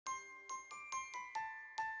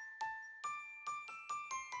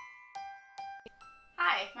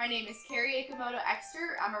Hi, my name is Carrie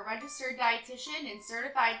Akamoto-Exter. I'm a registered dietitian and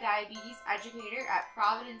certified diabetes educator at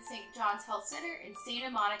Providence St. John's Health Center in Santa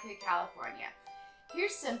Monica, California.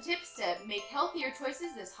 Here's some tips to make healthier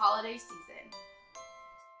choices this holiday season.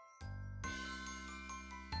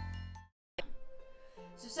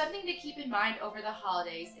 So something to keep in mind over the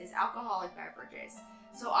holidays is alcoholic beverages.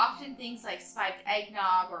 So often things like spiked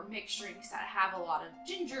eggnog or mixed drinks that have a lot of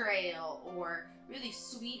ginger ale or really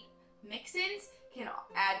sweet mix-ins can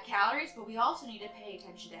add calories, but we also need to pay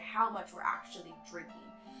attention to how much we're actually drinking.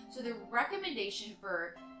 So the recommendation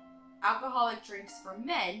for alcoholic drinks for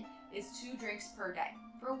men is 2 drinks per day.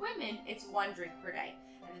 For women, it's 1 drink per day.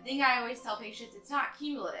 And the thing I always tell patients, it's not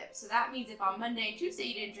cumulative. So that means if on Monday and Tuesday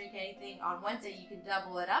you didn't drink anything, on Wednesday you can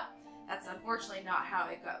double it up. That's unfortunately not how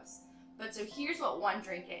it goes. But so here's what 1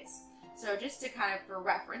 drink is. So just to kind of, for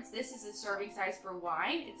reference, this is the serving size for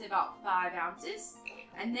wine. It's about 5 ounces.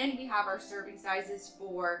 And then we have our serving sizes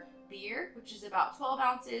for beer, which is about 12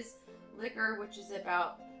 ounces, liquor, which is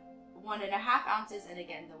about 1.5 ounces, and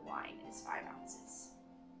again, the wine is 5 ounces.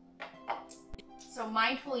 So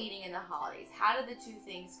mindful eating in the holidays, how do the 2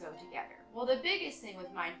 things go together? Well, the biggest thing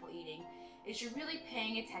with mindful eating is you're really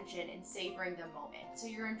paying attention and savoring the moment. So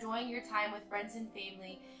you're enjoying your time with friends and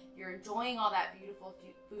family, you're enjoying all that beautiful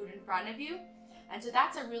food in front of you. And so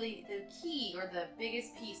that's the key or the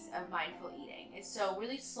biggest piece of mindful eating is so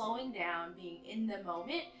really slowing down, being in the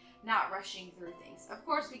moment, not rushing through things. Of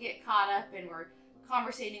course, we get caught up and we're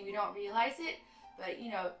conversating, we don't realize it, but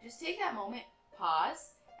just take that moment,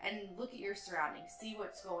 pause, and look at your surroundings, see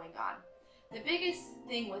what's going on. The biggest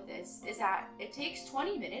thing with this is that it takes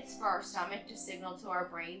 20 minutes for our stomach to signal to our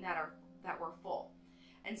brain that we're full.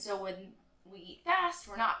 And so when we eat fast,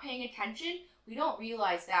 we're not paying attention, we don't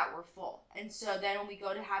realize that we're full. And so then when we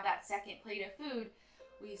go to have that second plate of food,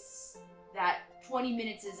 that 20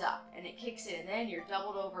 minutes is up and it kicks in, and then you're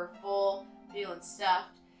doubled over full, feeling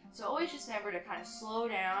stuffed. So always just remember to kind of slow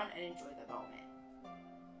down and enjoy the moment.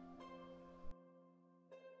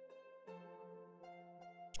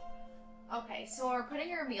 Okay, so when we're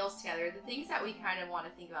putting our meals together, the things that we kind of want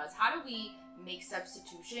to think about is how do we make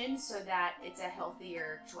substitutions so that it's a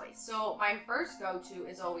healthier choice. So my first go-to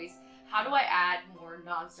is always, how do I add more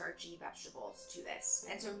non-starchy vegetables to this?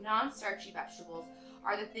 And so non-starchy vegetables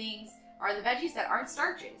are the veggies that aren't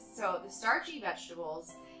starches. So the starchy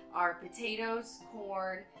vegetables are potatoes,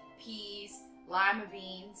 corn, peas, lima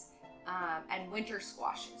beans, and winter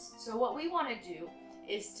squashes. So what we want to do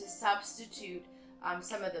is to substitute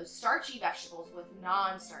some of those starchy vegetables with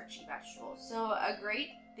non-starchy vegetables. So a great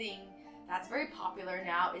thing that's very popular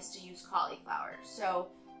now is to use cauliflower. So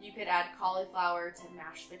you could add cauliflower to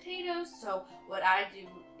mashed potatoes. So what I do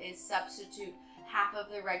is substitute half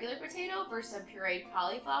of the regular potato for some pureed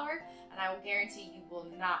cauliflower, and I will guarantee you will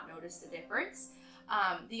not notice the difference.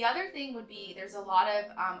 The other thing would be, there's a lot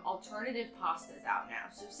of alternative pastas out now.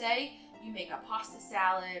 So say you make a pasta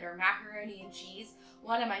salad or macaroni and cheese.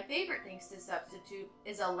 One of my favorite things to substitute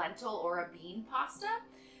is a lentil or a bean pasta.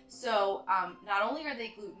 So not only are they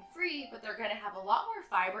gluten-free, but they're gonna have a lot more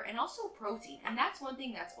fiber and also protein. And that's one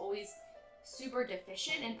thing that's always super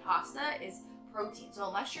deficient in pasta is protein. So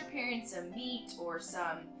unless you're pairing some meat or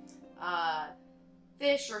some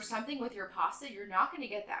fish or something with your pasta, you're not gonna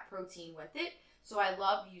get that protein with it. So I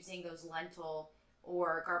love using those lentil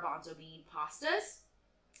or garbanzo bean pastas.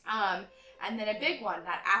 And then a big one,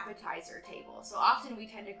 that appetizer table. So often we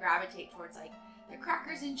tend to gravitate towards like the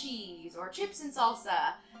crackers and cheese or chips and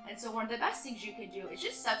salsa. And so one of the best things you can do is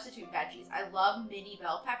just substitute veggies. I love mini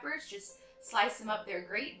bell peppers. Just slice them up. They're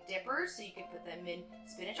great dippers. So you can put them in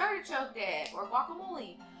spinach artichoke dip or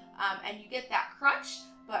guacamole. And you get that crunch,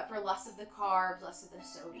 but for less of the carbs, less of the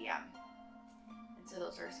sodium. And so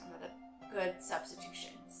those are some of the good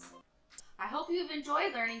substitutions. I hope you've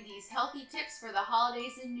enjoyed learning these healthy tips for the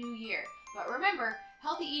holidays and New Year. But remember,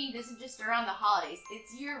 healthy eating isn't just around the holidays,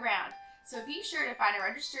 it's year-round. So be sure to find a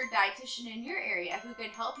registered dietitian in your area who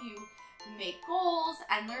can help you make goals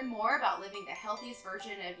and learn more about living the healthiest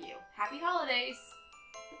version of you. Happy holidays!